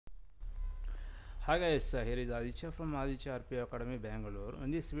Hi guys, here is Aditya from Aditya RPA Academy, Bangalore. In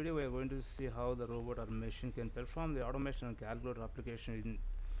this video, we are going to see how the robot or machine can perform the automation and calculator application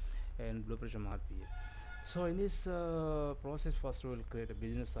in BluePrism RPA. So in this process, first we will create a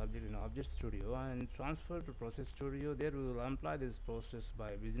business object in Object Studio and transfer to Process Studio. There we will apply this process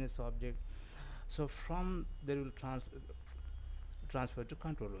by business object. So from there we will transfer to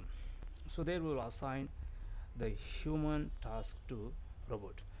control room. So there we will assign the human task to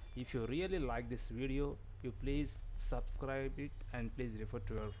robot. If you really like this video, you please subscribe it and please refer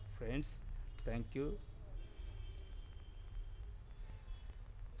to your friends. Thank you.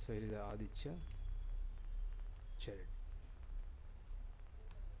 So here is Aditya Chereddy.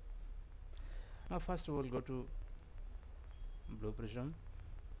 Now first we will go to BluePrism.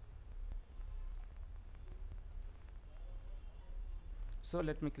 So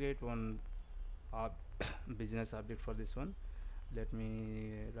let me create one business object for this one. Let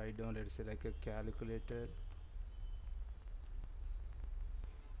me write down, let's say, like a calculator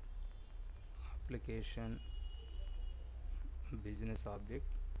application business object.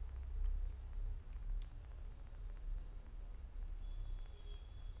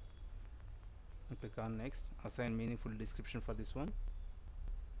 And click on next. Assign meaningful description for this one.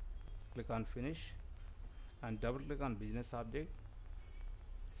 Click on finish and double click on business object.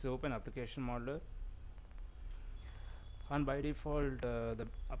 So open application modeler, and by default the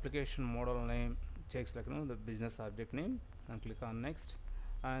application model name checks like the business object name, and click on next.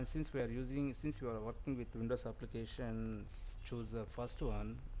 And since we are working with Windows application, choose the first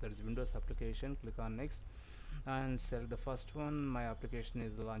one, that is Windows application. Click on next and select the first one. My application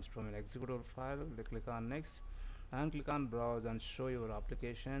is launched from an executable file. Click on next and click on browse and show your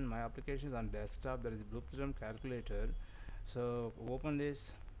application. My application is on desktop, that is BluePrism calculator. So open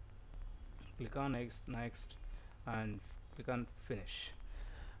this, click on next and click on finish,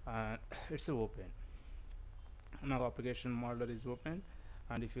 and it's open. Now application modeler is open,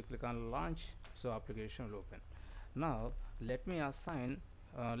 and if you click on launch, so application will open. Now let me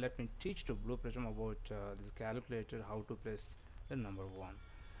teach to BluePrism about this calculator, how to press the number 1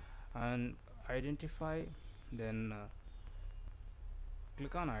 and identify. Then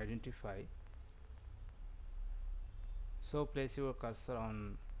click on identify. So place your cursor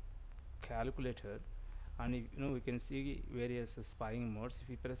on calculator, and we can see various spying modes. If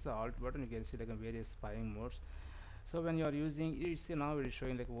you press the alt button, you can see like various spying modes. So when you are using it, now it is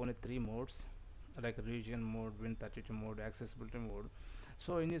showing like only 3 modes, like region mode, Win32 mode, accessibility mode.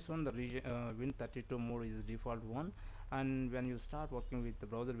 So in this one, the region Win32 mode is the default one, and when you start working with the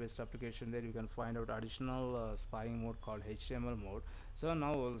browser based application, there you can find out additional spying mode called HTML mode. So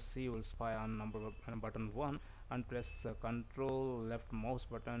now we'll spy on button 1 and press the control left mouse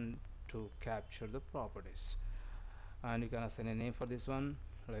button to capture the properties. And you can assign a name for this one,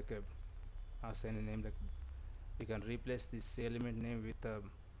 like assign a name, like you can replace this element name with a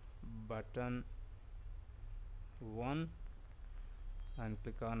button 1 and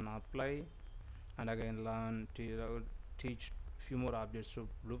click on apply. And again learn to teach few more objects to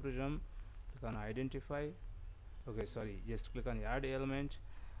BluePrism. Click on identify. Okay, sorry, just click on add element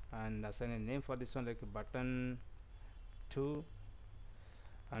and assign a name for this one, like button 2,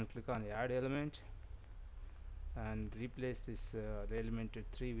 and click on add element and replace this element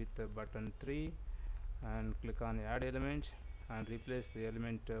 3 with button 3, and click on add element and replace the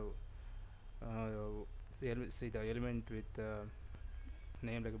element the element with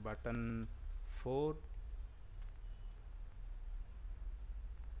name like button 4,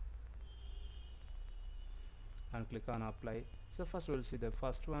 and click on apply. So first we'll see the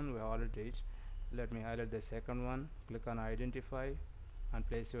first one we already did. Let me highlight the second one. Click on identify and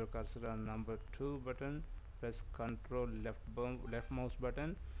place your cursor on number 2 button. Press control left mouse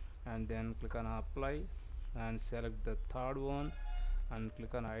button and then click on apply and select the third one and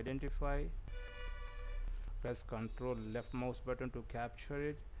click on identify. Press control left mouse button to capture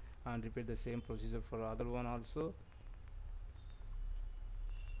it and repeat the same procedure for other one also.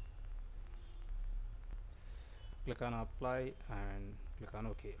 Click on apply and click on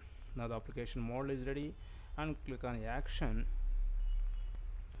OK. Now the application model is ready, and click on action.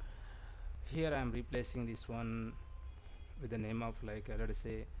 Here I am replacing this one with the name of like let us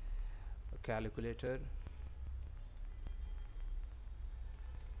say calculator.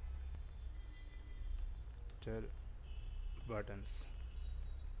 Buttons,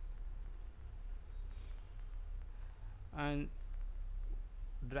 and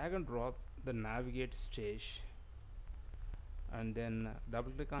drag and drop the navigate stage, and then double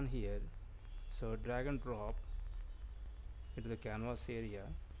click on here. So drag and drop into the canvas area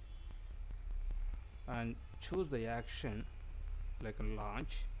and choose the action like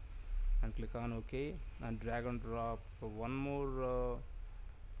launch, and click on OK, and drag and drop one more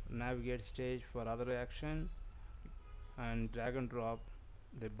navigate stage for other action, and drag and drop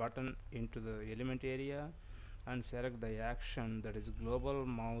the button into the element area and select the action that is global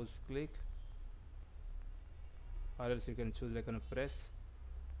mouse click, or else you can choose like a press.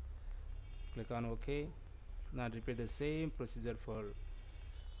 Click on OK. Now repeat the same procedure for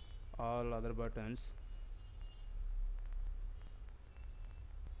all other buttons.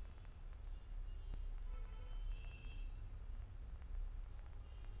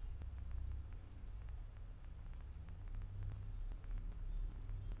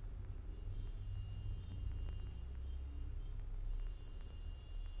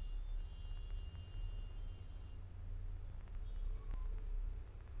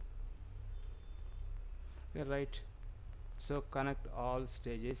 Okay, right. So connect all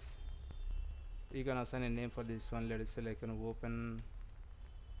stages. You can assign a name for this one. Let us say like an open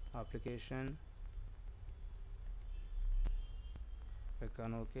application. Click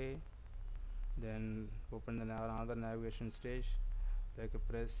on OK. Then open the another navigation stage, like a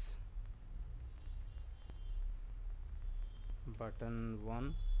press button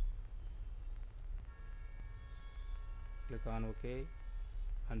 1. Click on OK,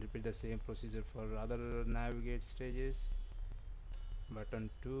 and repeat the same procedure for other navigate stages. Button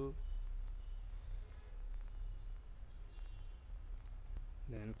 2,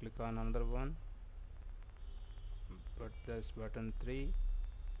 then click on another one, but press button 3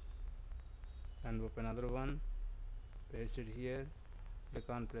 and open another one, paste it here, click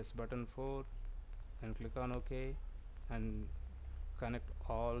on press button 4 and click on OK, and connect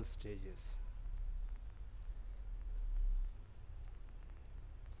all stages.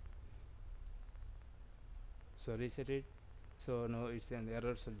 So reset it. So no, it's an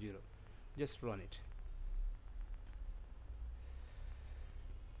error, so 0. Just run it.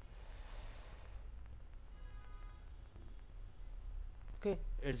 Okay,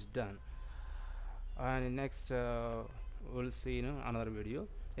 it's done. And next we'll see another video.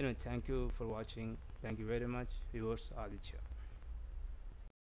 Thank you for watching. Thank you very much. Yours, Aditya.